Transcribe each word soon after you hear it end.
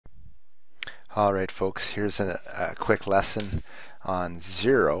Alright folks, here's a quick lesson on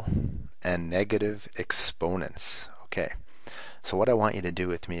zero and negative exponents. Okay, so what I want you to do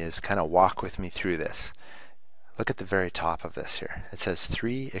with me is kind of walk with me through this. Look at the very top of this here. It says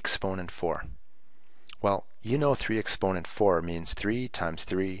 3 exponent 4. Well, you know 3 exponent 4 means 3 times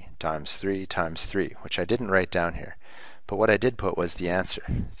 3 times 3 times 3, which I didn't write down here. But what I did put was the answer.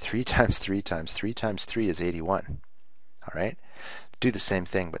 3 times 3 times 3 times 3 is 81. Alright? Do the same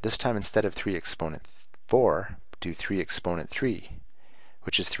thing, but this time instead of 3 exponent 4, do 3 exponent 3,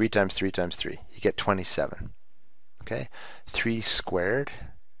 which is 3 times 3 times 3. You get 27. Okay? 3 squared,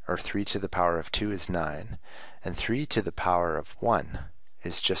 or 3 to the power of 2 is 9, and 3 to the power of 1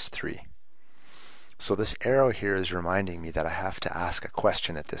 is just 3. So this arrow here is reminding me that I have to ask a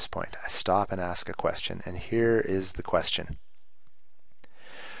question at this point. I stop and ask a question, and here is the question.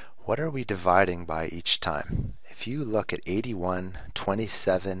 What are we dividing by each time? If you look at 81,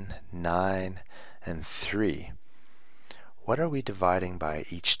 27, 9, and 3, what are we dividing by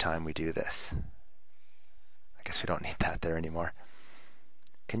each time we do this? I guess we don't need that there anymore.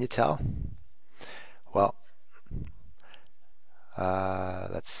 Can you tell? Well,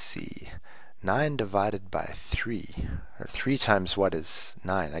 let's see. 9 divided by 3, or 3 times what is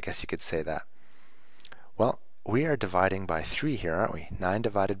 9? I guess you could say that. Well, we are dividing by 3 here, aren't we? 9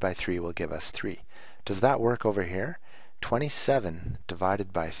 divided by 3 will give us 3. Does that work over here? 27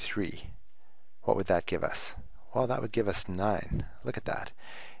 divided by 3. What would that give us? Well, that would give us 9. Look at that.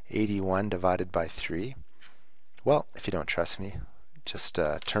 81 divided by 3. Well, if you don't trust me, just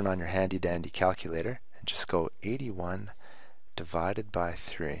turn on your handy dandy calculator and just go 81 divided by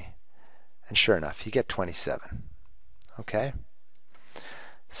 3. And sure enough, you get 27. Okay?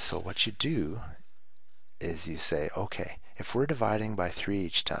 So what you do is you say, okay, if we're dividing by 3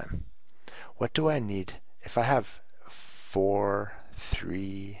 each time, what do I need? If I have 4,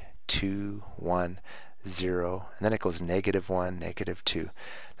 3, 2, 1, 0, and then it goes -1, -2,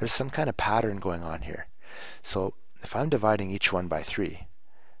 there's some kind of pattern going on here. So if I'm dividing each one by 3,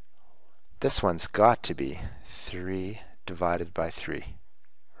 this one's got to be 3 divided by 3,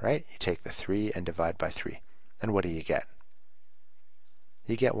 right? You take the 3 and divide by 3, and what do you get?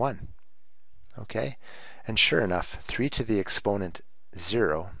 You get 1. Okay? And sure enough, 3 to the exponent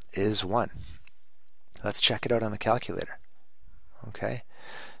 0 is 1. Let's check it out on the calculator. Okay?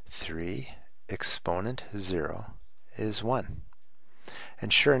 3 exponent 0 is 1.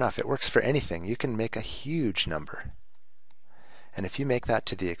 And sure enough, it works for anything. You can make a huge number. And if you make that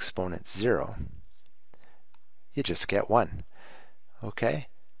to the exponent 0, you just get 1. Okay?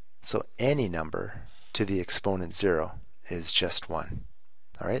 So any number to the exponent 0 is just 1.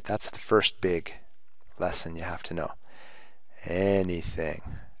 Alright, that's the first big lesson you have to know. Anything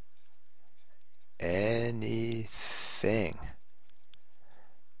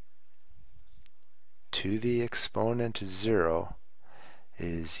to the exponent 0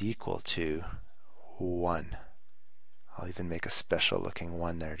 is equal to 1. I'll even make a special looking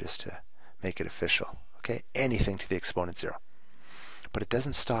 1 there just to make it official. Okay, anything to the exponent 0. But it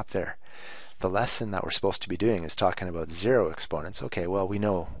doesn't stop there. The lesson that we're supposed to be doing is talking about 0 exponents. Okay, well we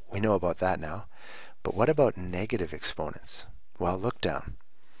know about that now. But what about negative exponents? Well, look down.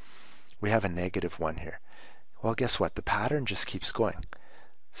 We have a -1 here. Well, guess what? The pattern just keeps going.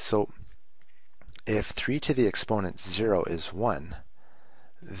 So if 3 to the exponent 0 is 1,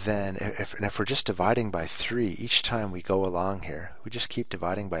 then if we're just dividing by 3 each time we go along here, we just keep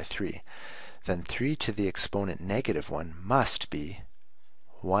dividing by 3, then 3 to the exponent -1 must be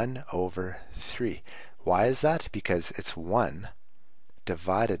 1 over 3. Why is that? Because it's 1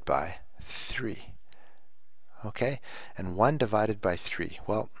 divided by 3. Okay? And 1 divided by 3.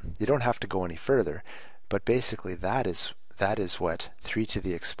 Well, you don't have to go any further, but basically that is what 3 to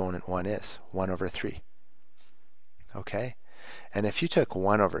the exponent 1 is. 1 over 3. Okay? And if you took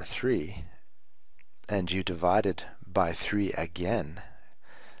 1 over 3 and you divided by 3 again,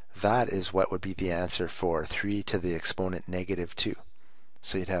 that is what would be the answer for 3 to the exponent -2.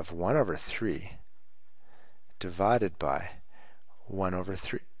 So you'd have 1 over 3 divided by 1 over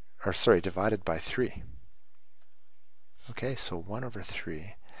 3, or sorry, divided by 3. Okay, so 1 over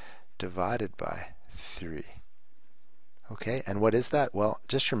 3 divided by 3. Okay, and what is that? Well,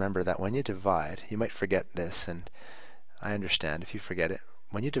 just remember that when you divide, you might forget this, and I understand if you forget it.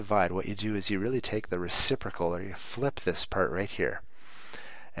 When you divide, what you do is you really take the reciprocal, or you flip this part right here,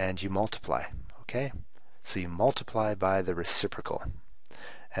 and you multiply. Okay, so you multiply by the reciprocal.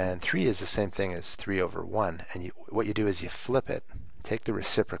 And 3 is the same thing as 3 over 1, and what you do is you flip it, take the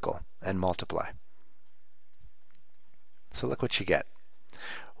reciprocal, and multiply. So look what you get.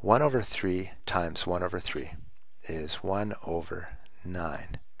 1 over 3 times 1 over 3 is 1 over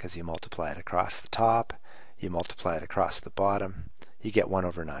 9. because you multiply it across the top, you multiply it across the bottom, you get 1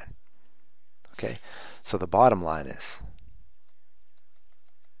 over 9. Okay, so the bottom line is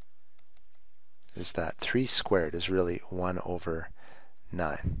that 3 squared is really 1 over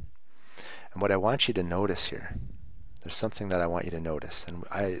 9. And what I want you to notice here, there's something that I want you to notice, and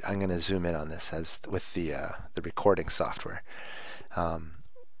I'm going to zoom in on this as with the recording software,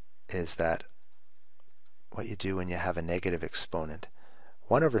 is that what you do when you have a negative exponent,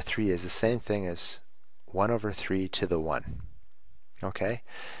 1 over 3 is the same thing as 1 over 3 to the 1. Okay?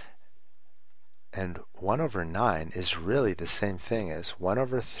 And 1 over 9 is really the same thing as 1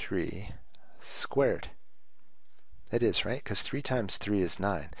 over 3 squared. It is, right? Because 3 times 3 is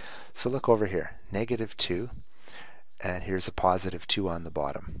 9. So look over here, negative 2, and here's a positive 2 on the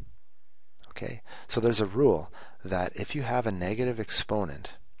bottom. Okay? So there's a rule that if you have a negative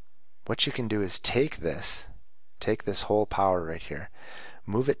exponent, what you can do is take this whole power right here,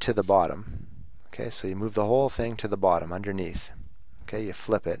 move it to the bottom. Okay, so you move the whole thing to the bottom underneath. Okay, you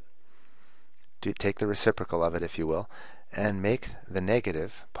flip it, take the reciprocal of it if you will, and make the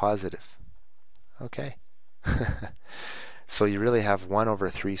negative positive. Okay, so you really have 1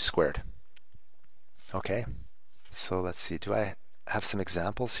 over 3 squared. Okay, so let's see, do I have some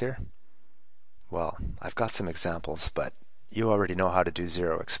examples here? Well, I've got some examples, but you already know how to do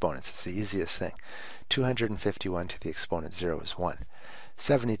zero exponents. It's the easiest thing. 251 to the exponent 0 is 1.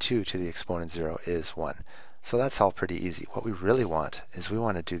 72 to the exponent 0 is 1. So that's all pretty easy. What we really want is we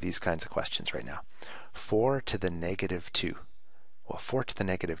want to do these kinds of questions right now. 4 to the negative 2. Well, 4 to the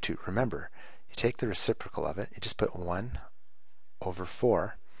negative 2. Remember, you take the reciprocal of it, you just put 1 over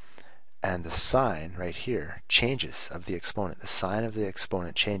 4, and the sign right here changes of the exponent. The sign of the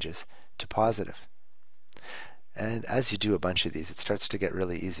exponent changes to positive. And as you do a bunch of these, it starts to get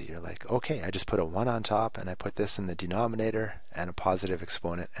really easy. You're like, okay, I just put a 1 on top, and I put this in the denominator, and a positive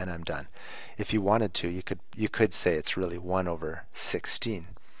exponent, and I'm done. If you wanted to, you could say it's really 1 over 16.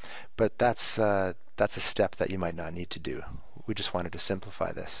 But that's a step that you might not need to do. We just wanted to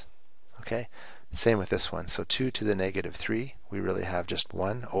simplify this. Okay? Same with this one. So 2 to the negative 3, we really have just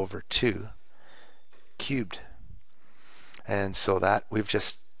 1 over 2 cubed. And so that we've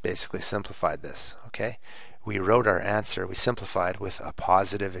just basically simplified this. Okay? We wrote our answer, we simplified with a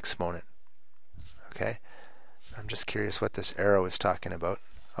positive exponent. Okay? I'm just curious what this arrow is talking about.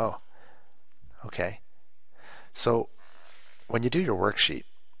 Oh, okay. So when you do your worksheet,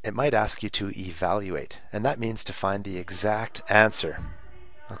 it might ask you to evaluate, and that means to find the exact answer.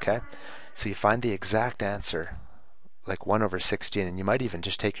 Okay? So you find the exact answer, like 1 over 16, and you might even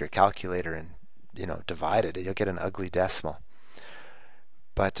just take your calculator and divide it. You'll get an ugly decimal.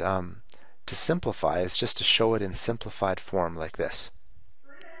 But to simplify is just to show it in simplified form like this.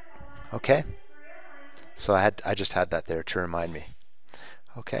 Okay? So I just had that there to remind me.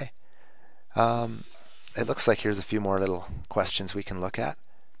 Okay? It looks like here's a few more little questions we can look at.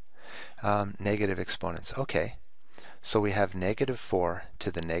 Negative exponents. Okay. So we have negative 4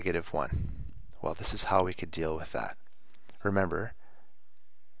 to the negative 1. Well, this is how we could deal with that. Remember,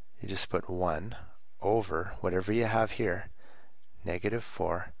 you just put 1 over whatever you have here, negative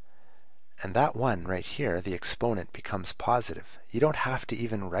 4, and that 1 right here, the exponent, becomes positive. You don't have to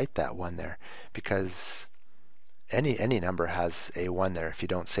even write that 1 there, because any number has a 1 there if you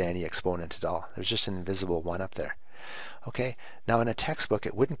don't say any exponent at all. There's just an invisible 1 up there. Okay, now in a textbook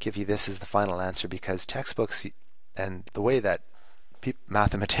it wouldn't give you this as the final answer, because textbooks and the way that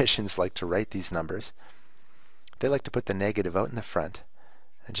mathematicians like to write these numbers, they like to put the negative out in the front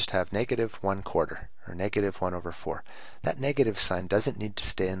and just have negative 1/4 or negative 1 over 4. That negative sign doesn't need to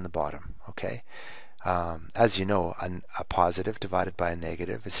stay in the bottom. Okay, as you know, a positive divided by a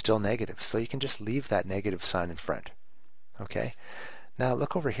negative is still negative, so you can just leave that negative sign in front. Okay, now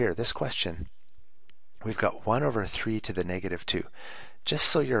look over here, this question, we've got 1 over 3 to the negative 2. Just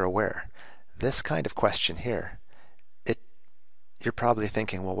so you're aware, this kind of question here, you're probably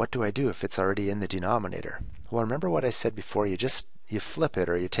thinking, well, what do I do if it's already in the denominator? Well, remember what I said before, you flip it,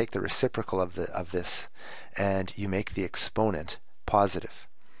 or you take the reciprocal of this and you make the exponent positive.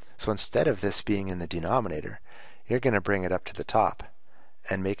 So instead of this being in the denominator, you're going to bring it up to the top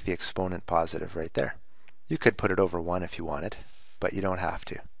and make the exponent positive right there. You could put it over 1 if you wanted, but you don't have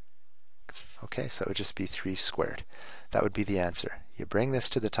to. Okay, so it would just be 3 squared. That would be the answer. You bring this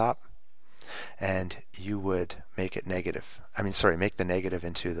to the top, and you would make it negative. Make the negative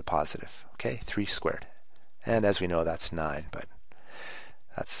into the positive. Okay, 3 squared. And as we know, that's 9, but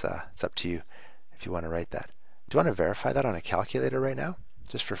it's up to you if you want to write that. Do you want to verify that on a calculator right now,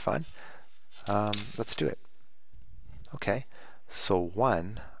 just for fun? Let's do it. Okay, so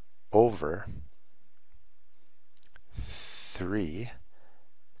 1 over 3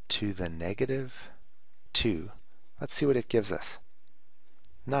 to the negative 2, let's see what it gives us.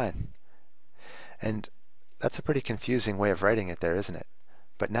 9. And that's a pretty confusing way of writing it there, isn't it?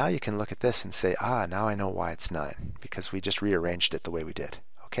 But now you can look at this and say, now I know why it's 9, because we just rearranged it the way we did.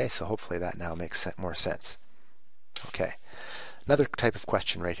 Okay, so hopefully that now makes more sense. Okay, another type of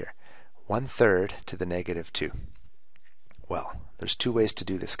question right here. 1/3 to the negative 2. Well, there's two ways to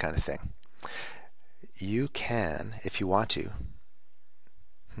do this kind of thing. You can, if you want to,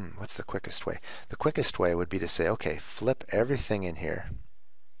 what's the quickest way? The quickest way would be to say, okay, flip everything in here.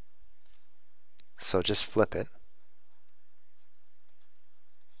 So just flip it.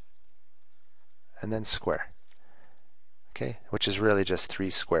 And then square. Okay, which is really just 3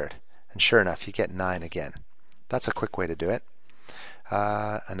 squared. And sure enough, you get 9 again. That's a quick way to do it.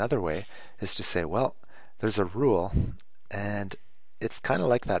 Another way is to say, well, there's a rule, and it's kind of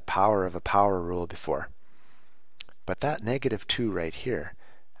like that power of a power rule before. But that negative 2 right here,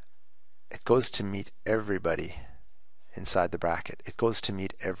 it goes to meet everybody inside the bracket. It goes to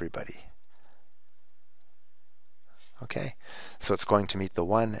meet everybody. Okay, so it's going to meet the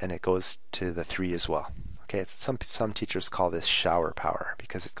 1, and it goes to the 3 as well. Okay, some teachers call this shower power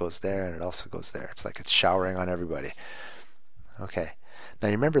because it goes there and it also goes there. It's like it's showering on everybody. Okay, now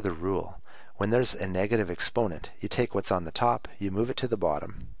you remember the rule. When there's a negative exponent, you take what's on the top, you move it to the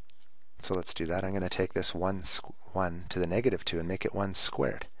bottom. So let's do that. I'm going to take this 1 to the negative 2 and make it 1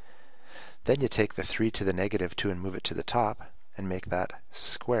 squared. Then you take the 3 to the negative 2 and move it to the top and make that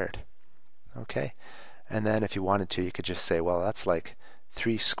squared. Okay, and then if you wanted to, you could just say, well, that's like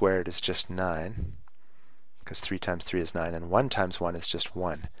 3 squared is just 9, because 3 times 3 is 9, and 1 times 1 is just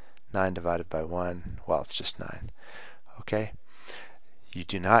 1. 9 divided by 1, well, it's just 9. Okay? You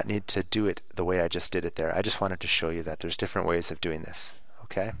do not need to do it the way I just did it there. I just wanted to show you that there's different ways of doing this.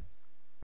 Okay?